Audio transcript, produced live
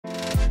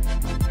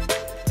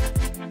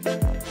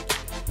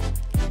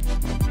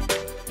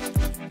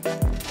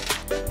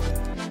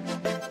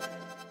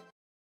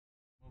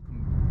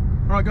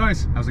Alright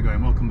guys, how's it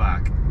going? Welcome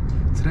back.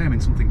 Today I'm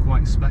in something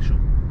quite special.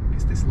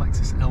 It's this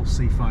Lexus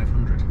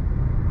LC500.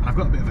 And I've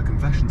got a bit of a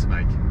confession to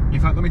make. In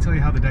fact, let me tell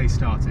you how the day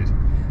started.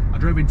 I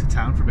drove into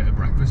town for a bit of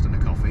breakfast and a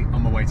coffee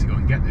on my way to go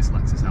and get this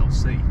Lexus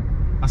LC.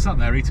 I sat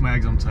there eating my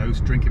eggs on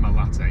toast, drinking my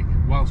latte,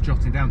 whilst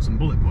jotting down some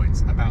bullet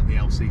points about the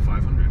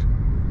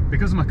LC500.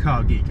 Because I'm a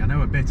car geek, I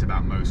know a bit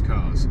about most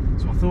cars,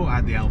 so I thought I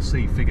had the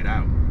LC figured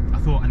out. I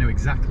thought I knew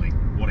exactly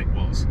what it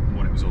was and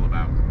what it was all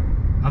about.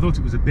 I thought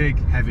it was a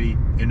big, heavy,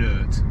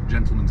 inert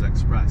gentleman's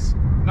express.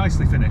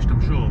 Nicely finished,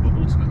 I'm sure, but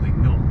ultimately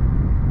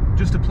none.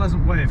 Just a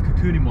pleasant way of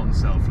cocooning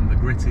oneself from the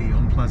gritty,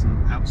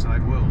 unpleasant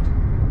outside world.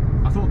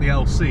 I thought the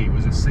LC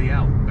was a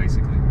CL,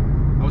 basically.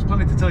 I was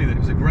planning to tell you that it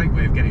was a great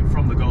way of getting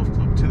from the golf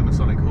club to the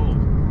Masonic Hall.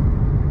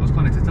 I was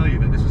planning to tell you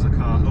that this was a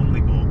car only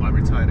bought by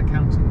retired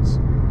accountants.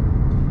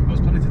 I was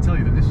planning to tell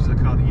you that this was a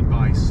car that you'd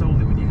buy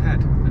solely with your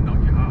head and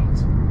not your heart.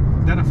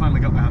 Then I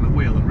finally got behind the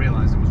wheel and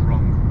realised I was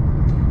wrong.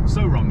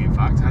 So wrong, in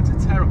fact, I had to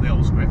tear up the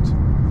old script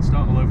and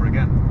start all over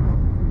again.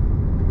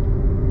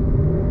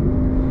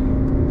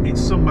 It's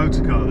some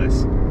motor car,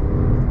 this.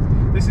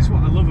 This is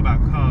what I love about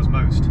cars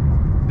most,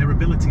 their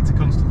ability to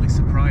constantly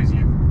surprise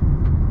you.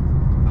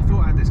 I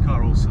thought I had this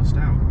car all sussed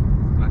out,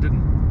 and I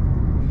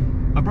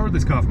didn't. I borrowed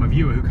this car from a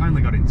viewer who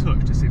kindly got in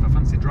touch to see if I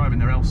fancied driving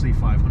their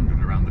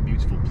LC500 around the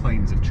beautiful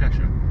plains of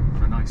Cheshire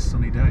on a nice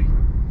sunny day.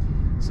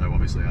 So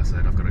obviously I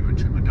said I've got to go and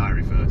check my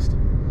diary first.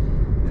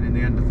 And in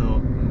the end I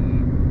thought,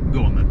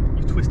 go on then,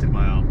 you've twisted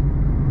my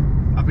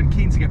arm. I've been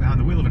keen to get behind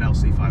the wheel of an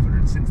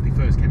LC500 since they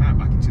first came out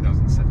back in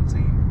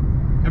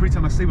 2017. Every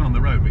time I see one on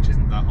the road, which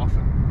isn't that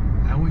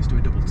often, I always do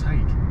a double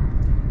take.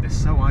 They're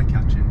so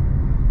eye-catching.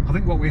 I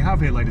think what we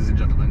have here, ladies and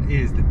gentlemen,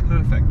 is the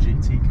perfect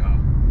GT car.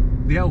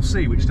 The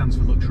LC, which stands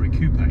for Luxury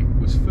Coupe,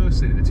 was first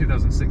seen at the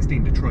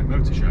 2016 Detroit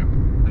Motor Show,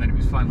 and then it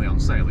was finally on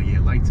sale a year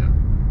later.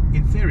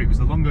 In theory, it was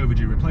the long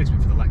overdue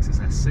replacement for the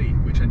Lexus SC,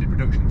 which ended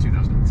production in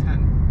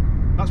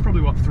 2010. That's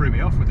probably what threw me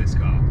off with this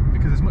car,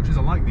 because as much as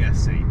I like the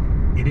SC,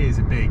 it is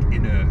a big,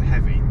 inert,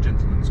 heavy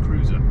gentleman's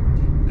cruiser.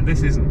 And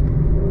this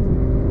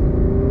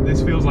isn't.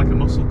 This feels like a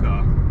muscle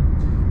car,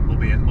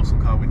 albeit a muscle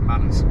car with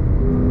manners.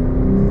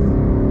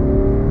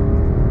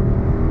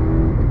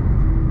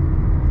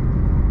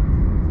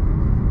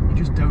 You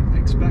just don't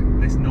expect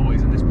this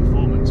noise and this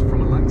performance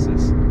from a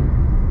Lexus.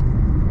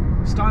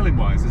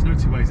 Styling-wise, there's no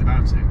two ways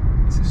about it.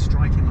 It's a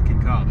striking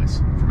looking car, this,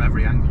 from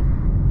every angle.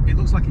 It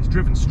looks like it's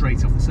driven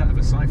straight off the set of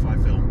a sci-fi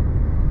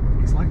film.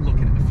 It's like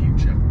looking at the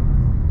future.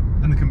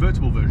 And the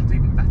convertible version's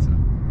even better.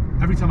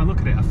 Every time I look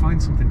at it, I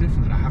find something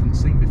different that I haven't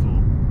seen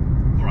before.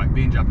 Alright,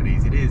 being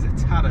Japanese, it is a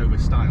tad over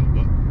style,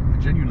 but I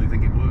genuinely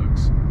think it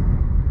works.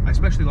 I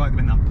especially like them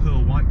in that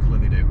pearl white colour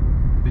they do.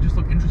 They just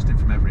look interesting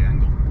from every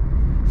angle.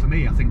 For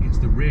me, I think it's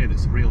the rear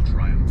that's the real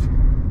triumph.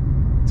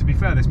 To be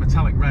fair, this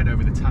metallic red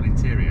over the tan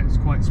interior is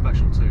quite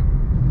special too.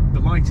 The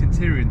light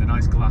interior and the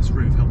nice glass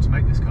roof help to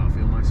make this car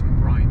feel nice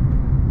and bright.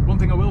 One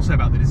thing I will say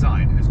about the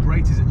design, as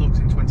great as it looks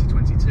in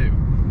 2022,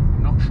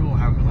 I'm not sure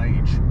how it'll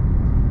age.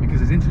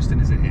 Because as interesting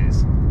as it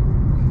is,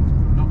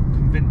 I'm not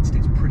convinced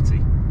it's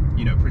pretty.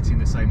 You know, pretty in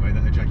the same way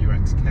that a Jaguar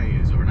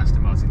XK is, or an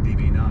Aston Martin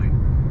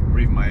DB9, or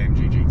even my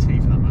AMG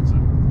GT for that matter.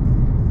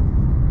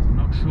 So I'm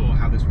not sure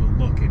how this will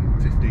look in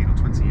 15 or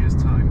 20 years'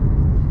 time.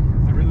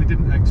 I really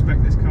didn't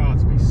expect this car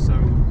to be so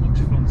much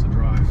fun to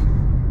drive.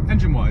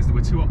 Engine-wise, there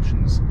were two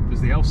options.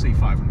 There's the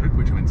LC500,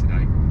 which I'm in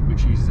today,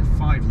 which uses a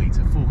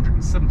 5-litre,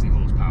 470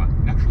 horsepower,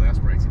 naturally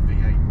aspirated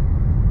V8.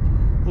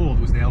 Or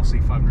there was the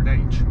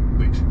LC500H,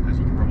 which, as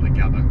you can probably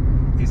gather,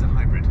 is a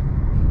hybrid.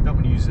 That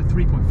one uses a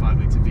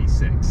 3.5-litre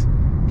V6,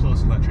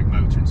 plus electric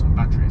motor and some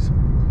batteries,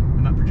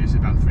 and that produces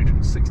about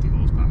 360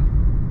 horsepower.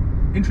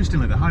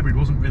 Interestingly, the hybrid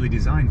wasn't really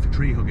designed for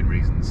tree-hugging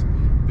reasons.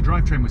 The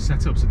drivetrain was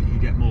set up so that you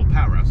could get more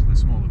power out of the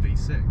smaller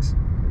V6.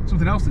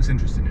 Something else that's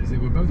interesting is they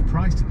were both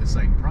priced at the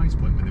same price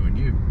point when they were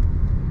new.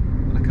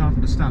 And I can't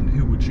understand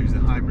who would choose the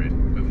hybrid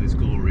over this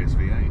glorious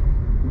V8.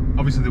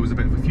 Obviously there was a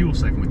bit of a fuel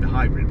saving with the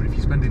hybrid, but if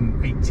you're spending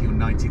 £80,000 or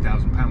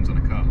 £90,000 on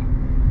a car,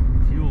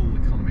 fuel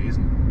economy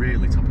isn't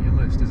really top of your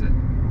list, is it?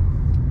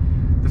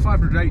 The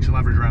 500H will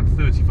average around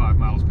 35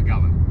 miles per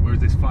gallon, whereas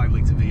this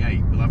 5-litre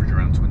V8 will average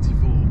around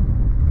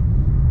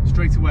 24.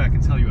 Straight away I can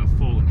tell you I've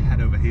fallen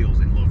head over heels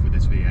in love with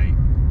this V8.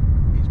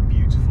 It's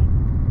beautiful.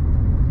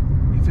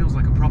 It feels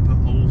like a proper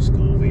old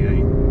school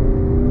V8.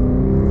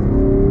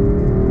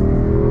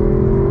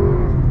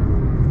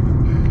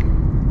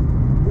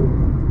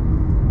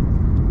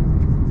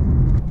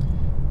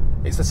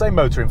 It's the same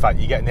motor, in fact,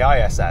 you get in the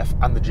ISF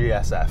and the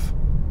GSF,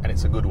 and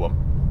it's a good one.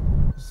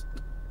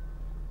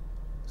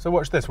 So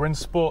watch this, we're in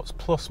Sports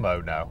Plus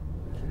mode now.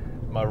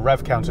 My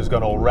rev counter's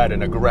gone all red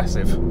and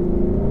aggressive,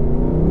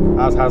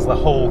 as has the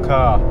whole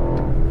car.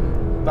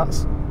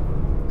 That's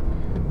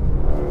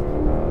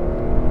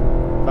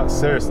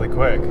seriously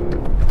quick.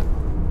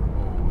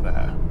 Oh,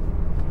 there.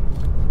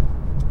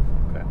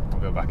 Okay,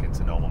 we'll go back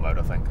into normal mode,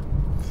 I think.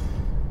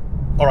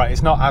 Alright,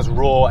 it's not as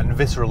raw and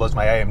visceral as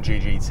my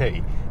AMG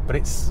GT, but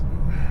it's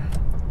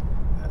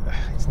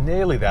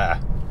nearly there.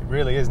 It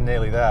really is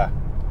nearly there.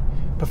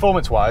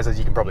 Performance-wise, as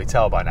you can probably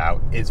tell by now,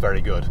 is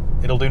very good.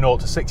 It'll do 0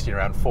 to 60 in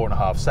around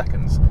 4.5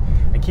 seconds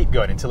and keep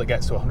going until it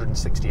gets to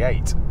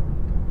 168.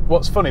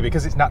 What's funny,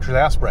 because it's naturally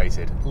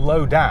aspirated,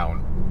 low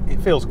down,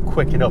 it feels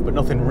quick enough, but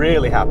nothing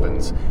really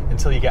happens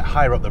until you get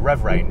higher up the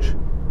rev range.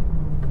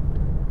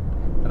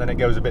 And then it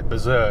goes a bit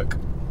berserk.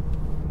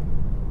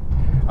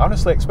 I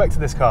honestly expected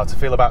this car to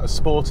feel about as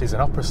sporty as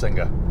an opera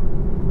singer.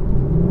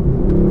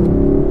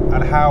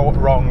 And how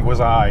wrong was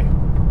I?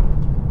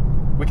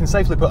 We can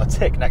safely put a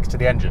tick next to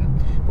the engine,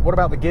 but what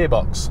about the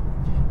gearbox?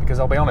 Because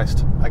I'll be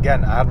honest,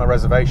 again, I had my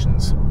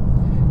reservations.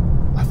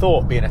 I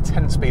thought, being a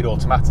 10-speed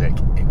automatic,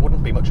 it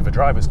wouldn't be much of a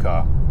driver's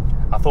car.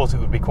 I thought it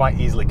would be quite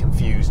easily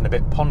confused and a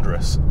bit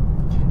ponderous.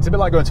 It's a bit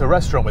like going to a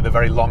restaurant with a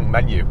very long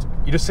menu.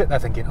 You just sit there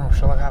thinking, oh,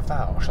 shall I have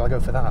that, or shall I go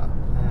for that?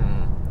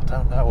 I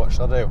don't know, what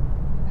shall I do?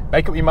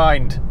 Make up your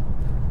mind.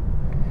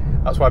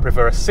 That's why I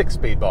prefer a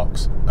 6-speed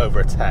box over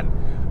a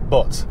 10.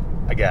 But,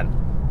 again,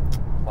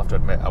 I'll have to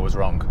admit I was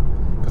wrong,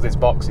 because this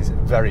box is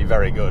very,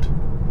 very good.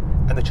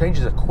 And the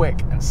changes are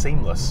quick and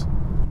seamless.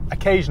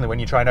 Occasionally when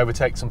you try and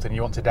overtake something and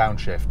you want to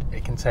downshift,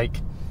 it can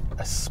take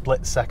a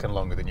split second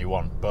longer than you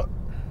want, but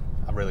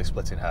I'm really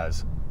splitting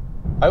hairs.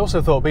 I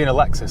also thought, being a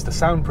Lexus, the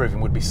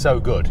soundproofing would be so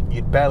good,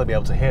 you'd barely be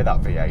able to hear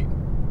that V8.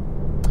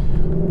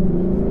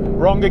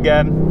 Wrong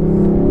again.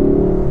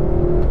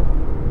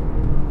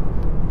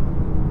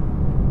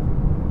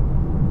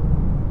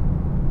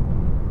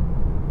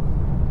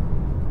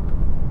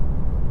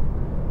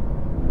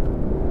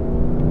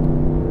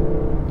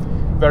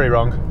 Very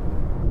wrong.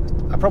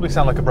 I probably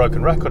sound like a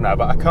broken record now,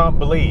 but I can't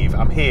believe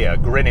I'm here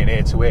grinning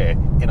ear to ear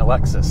in a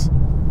Lexus.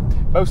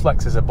 Most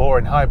Lexus are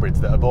boring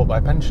hybrids that are bought by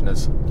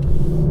pensioners.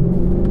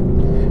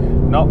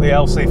 Not the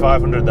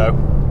LC500 though.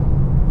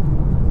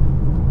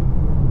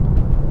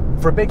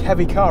 For a big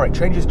heavy car, it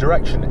changes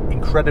direction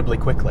incredibly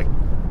quickly.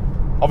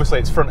 Obviously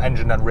it's front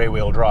engine and rear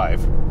wheel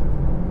drive,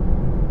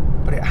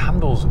 but it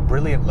handles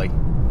brilliantly.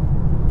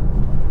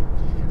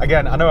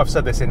 Again, I know I've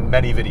said this in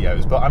many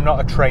videos, but I'm not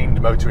a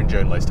trained motoring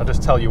journalist. I'll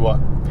just tell you what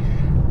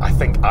I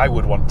think I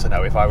would want to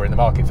know if I were in the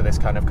market for this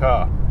kind of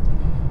car.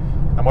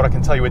 And what I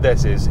can tell you with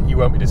this is you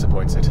won't be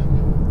disappointed.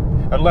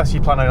 Unless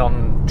you're planning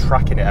on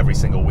tracking it every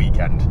single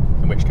weekend,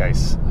 in which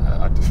case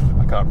I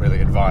can't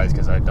really advise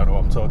because I don't know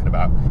what I'm talking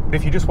about. But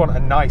if you just want a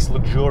nice,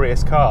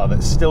 luxurious car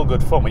that's still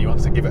good fun when you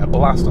want to give it a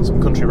blast on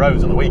some country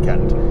roads on the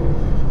weekend,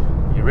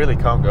 you really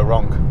can't go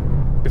wrong.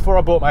 Before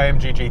I bought my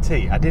AMG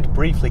GT, I did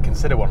briefly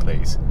consider one of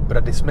these, but I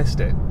dismissed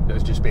it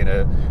as just being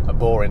a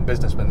boring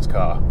businessman's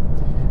car.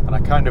 And I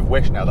kind of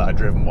wish now that I'd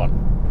driven one.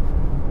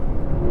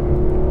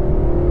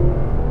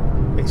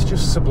 It's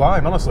just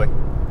sublime, honestly.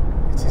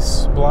 It is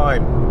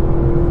sublime.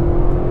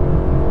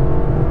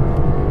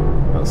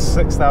 That's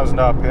 6,000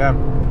 RPM.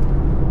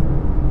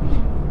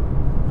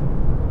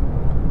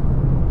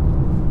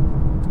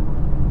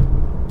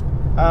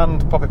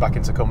 And pop it back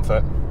into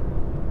comfort,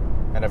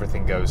 and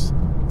everything goes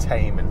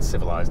tame and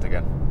civilised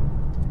again.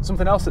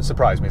 Something else that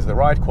surprised me is the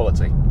ride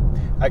quality.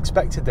 I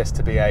expected this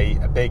to be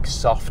a big,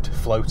 soft,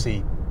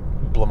 floaty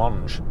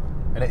blancmange,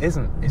 and it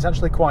isn't. It's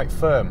actually quite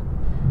firm.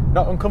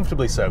 Not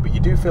uncomfortably so, but you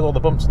do feel all the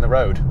bumps in the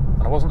road,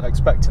 and I wasn't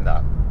expecting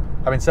that.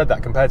 Having said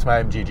that, compared to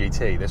my AMG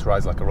GT, this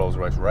rides like a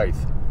Rolls-Royce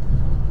Wraith.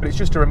 But it's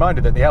just a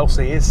reminder that the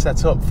LC is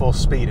set up for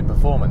speed and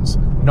performance,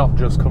 not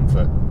just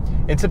comfort.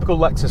 In typical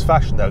Lexus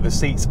fashion though, the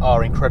seats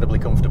are incredibly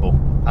comfortable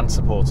and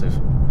supportive.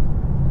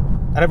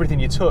 And everything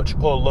you touch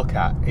or look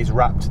at is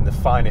wrapped in the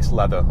finest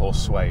leather or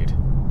suede.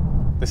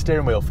 The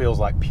steering wheel feels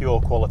like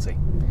pure quality,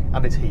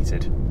 and it's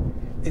heated.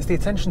 It's the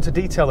attention to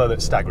detail though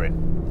that's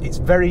staggering. It's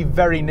very,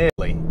 very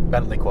nearly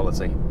Bentley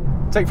quality.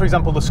 Take for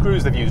example the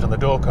screws they've used on the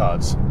door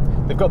cards.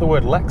 They've got the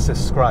word Lexus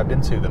scribed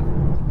into them.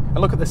 And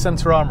look at the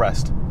centre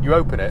armrest. You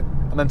open it,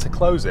 and then to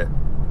close it,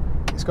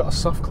 it's got a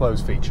soft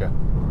close feature.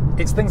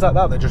 It's things like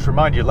that just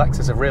remind you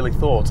Lexus have really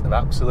thought of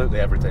absolutely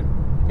everything.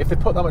 If they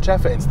put that much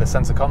effort into the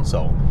centre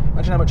console,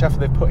 imagine how much effort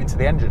they've put into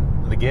the engine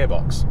and the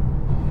gearbox.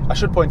 I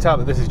should point out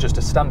that this is just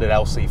a standard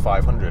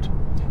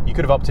LC500. You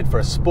could have opted for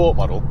a Sport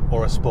model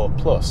or a Sport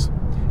Plus,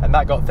 and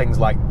that got things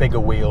like bigger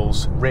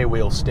wheels, rear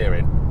wheel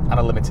steering, and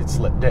a limited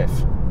slip diff.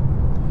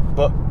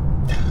 But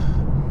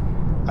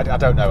I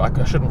don't know,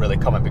 I shouldn't really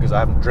comment because I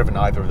haven't driven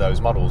either of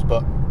those models,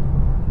 but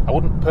I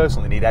wouldn't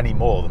personally need any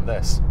more than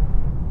this.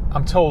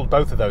 I'm told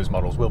both of those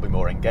models will be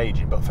more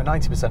engaging, but for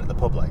 90% of the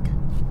public,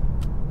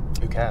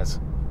 who cares?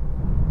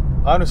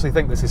 I honestly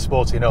think this is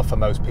sporty enough for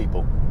most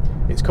people.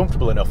 It's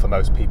comfortable enough for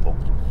most people,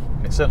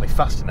 and it's certainly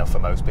fast enough for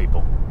most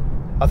people.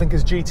 I think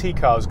as GT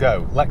cars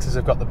go, Lexus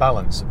have got the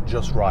balance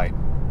just right.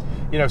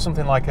 You know,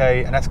 something like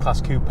an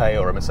S-Class Coupe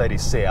or a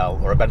Mercedes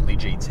CL or a Bentley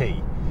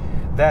GT,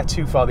 they're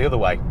too far the other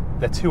way.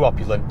 They're too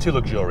opulent, too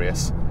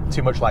luxurious,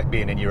 too much like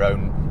being in your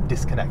own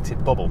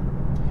disconnected bubble.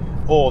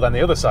 Or then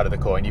the other side of the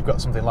coin, you've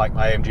got something like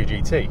my AMG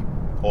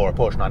GT or a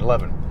Porsche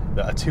 911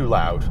 that are too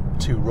loud,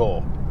 too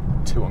raw,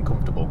 too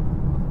uncomfortable.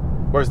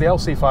 Whereas the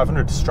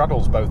LC500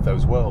 straddles both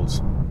those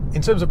worlds.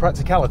 In terms of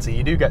practicality,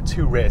 you do get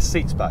 2 rear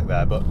seats back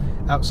there, but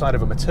outside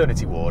of a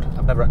maternity ward,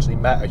 I've never actually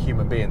met a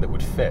human being that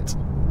would fit.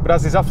 But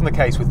as is often the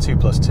case with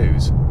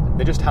 2+2s,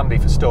 they're just handy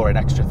for storing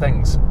extra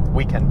things,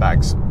 weekend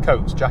bags,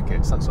 coats,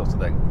 jackets, that sort of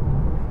thing.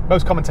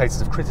 Most commentators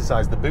have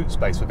criticised the boot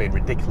space for being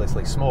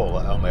ridiculously small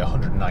at only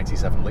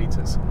 197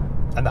 litres,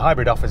 and the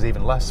hybrid offers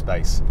even less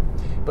space.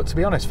 But to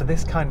be honest, for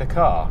this kind of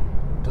car,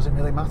 does it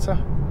really matter?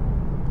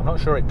 I'm not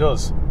sure it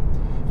does.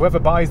 Whoever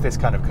buys this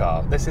kind of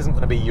car, this isn't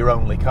going to be your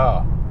only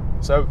car,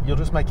 so you'll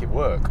just make it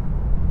work.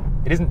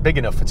 It isn't big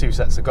enough for 2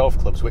 sets of golf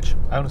clubs, which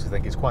I honestly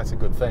think is quite a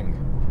good thing.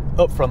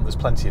 Up front there's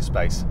plenty of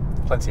space,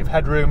 plenty of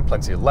headroom,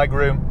 plenty of leg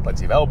room,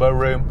 plenty of elbow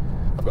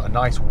room. I've got a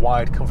nice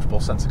wide comfortable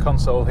centre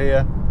console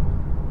here.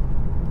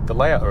 The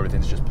layout of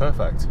everything's just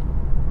perfect.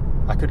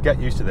 I could get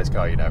used to this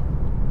car, you know.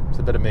 It's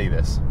a bit of me,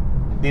 this.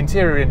 The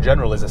interior in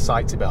general is a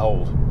sight to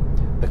behold.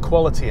 The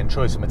quality and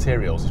choice of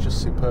materials is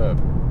just superb.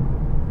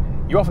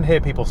 You often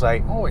hear people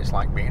say, oh, it's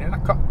like being in a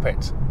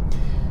cockpit.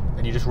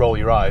 And you just roll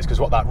your eyes, because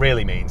what that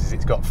really means is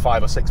it's got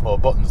 5 or 6 more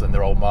buttons than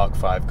their old Mark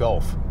V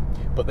Golf.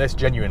 But this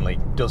genuinely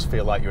does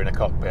feel like you're in a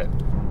cockpit.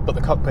 But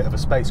the cockpit of a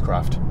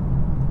spacecraft.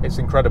 It's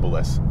incredible,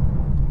 this.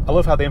 I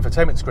love how the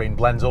infotainment screen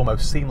blends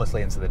almost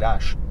seamlessly into the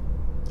dash.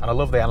 And I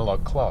love the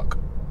analog clock.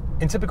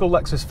 In typical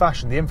Lexus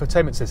fashion, the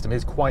infotainment system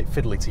is quite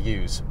fiddly to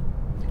use.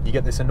 You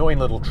get this annoying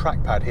little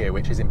trackpad here,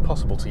 which is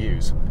impossible to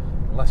use,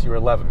 unless you're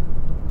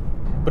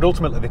 11. But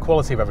ultimately, the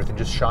quality of everything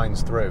just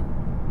shines through.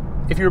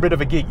 If you're a bit of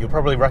a geek, you'll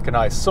probably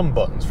recognise some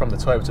buttons from the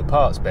Toyota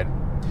parts bin.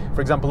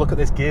 For example, look at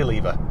this gear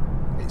lever.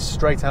 It's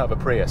straight out of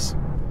a Prius,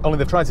 only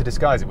they've tried to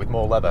disguise it with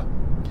more leather.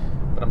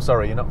 But I'm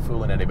sorry, you're not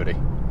fooling anybody.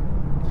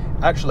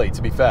 Actually,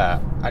 to be fair,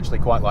 I actually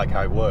quite like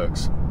how it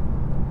works.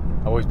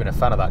 I've always been a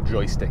fan of that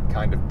joystick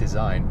kind of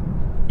design.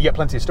 You get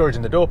plenty of storage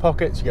in the door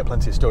pockets, you get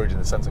plenty of storage in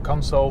the centre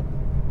console,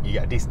 you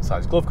get a decent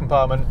sized glove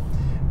compartment,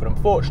 but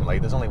unfortunately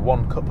there's only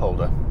one cup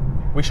holder.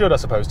 We should, I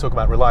suppose, talk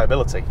about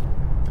reliability.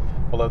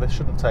 Although this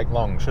shouldn't take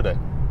long, should it?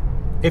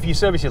 If you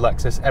service your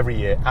Lexus every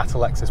year at a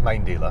Lexus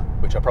main dealer,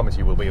 which I promise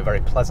you will be a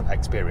very pleasant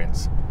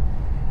experience,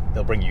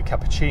 they'll bring you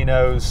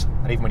cappuccinos,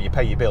 and even when you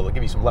pay your bill, they'll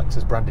give you some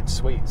Lexus branded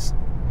sweets.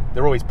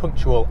 They're always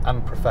punctual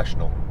and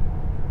professional.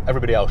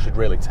 Everybody else should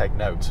really take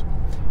note.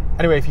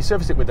 Anyway, if you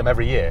service it with them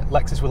every year,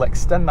 Lexus will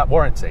extend that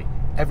warranty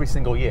every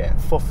single year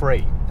for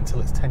free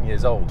until it's 10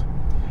 years old.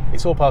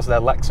 It's all part of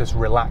their Lexus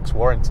Relax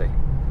warranty.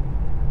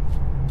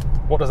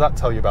 What does that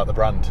tell you about the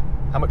brand?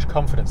 How much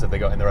confidence have they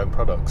got in their own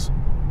products?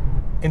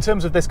 In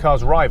terms of this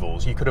car's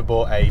rivals, you could have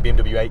bought a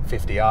BMW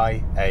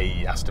 850i,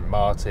 a Aston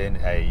Martin,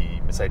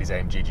 a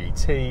Mercedes-AMG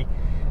GT,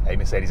 a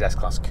Mercedes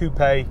S-Class Coupe,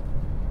 a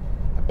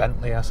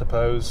Bentley, I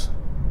suppose,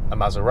 a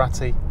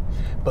Maserati.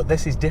 But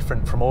this is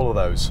different from all of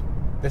those.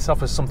 This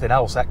offers something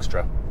else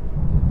extra.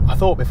 I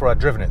thought before I'd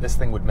driven it this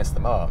thing would miss the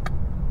mark,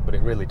 but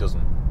it really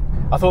doesn't.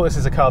 I thought this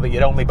is a car that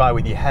you'd only buy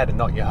with your head and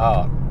not your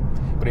heart.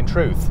 But in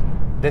truth,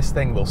 this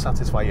thing will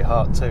satisfy your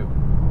heart too.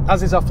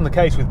 As is often the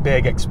case with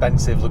big,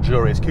 expensive,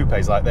 luxurious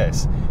coupes like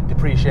this,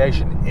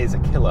 depreciation is a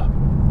killer.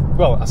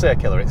 Well, I say a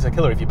killer, it's a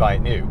killer if you buy it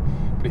new,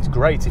 but it's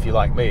great if you're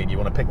like me and you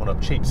want to pick one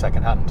up cheap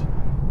second hand.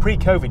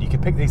 Pre-Covid, you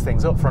could pick these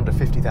things up for under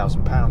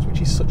 £50,000, which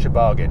is such a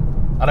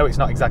bargain. I know it's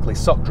not exactly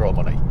sock drawer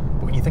money,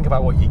 but when you think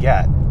about what you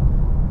get,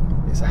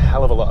 it's a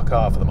hell of a lot of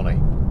car for the money.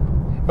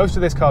 Most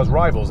of this car's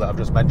rivals that I've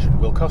just mentioned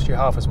will cost you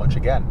half as much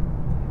again,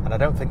 and I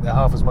don't think they're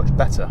half as much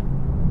better.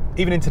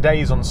 Even in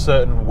today's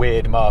uncertain,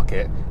 weird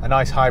market, a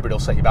nice hybrid will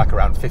set you back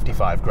around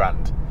 55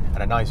 grand,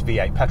 and a nice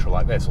V8 petrol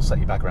like this will set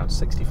you back around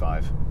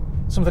 65.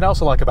 Something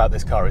else I like about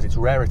this car is its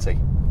rarity.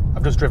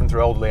 I've just driven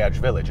through Old Liège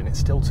village and it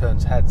still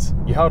turns heads.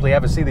 You hardly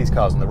ever see these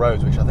cars on the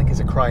roads, which I think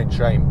is a crying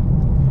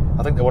shame.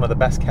 I think they're one of the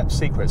best kept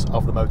secrets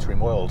of the motoring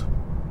world.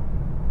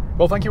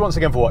 Well, thank you once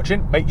again for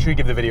watching. Make sure you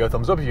give the video a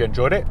thumbs up if you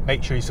enjoyed it.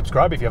 Make sure you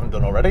subscribe if you haven't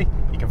done already.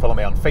 You can follow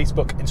me on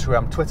Facebook,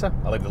 Instagram, Twitter.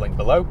 I'll leave the link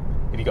below.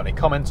 If you've got any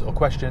comments or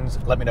questions,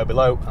 let me know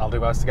below and I'll do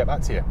my best to get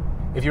back to you.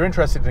 If you're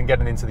interested in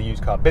getting into the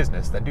used car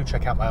business, then do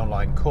check out my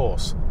online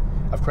course.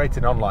 I've created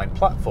an online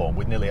platform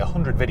with nearly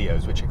 100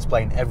 videos which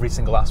explain every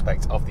single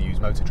aspect of the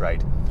used motor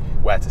trade.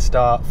 Where to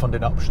start,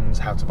 funding options,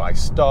 how to buy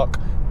stock,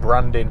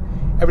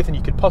 branding, everything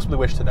you could possibly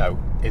wish to know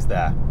is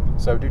there.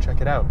 So do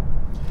check it out.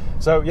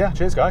 So yeah,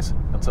 cheers guys.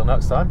 Until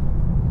next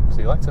time,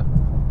 see you later.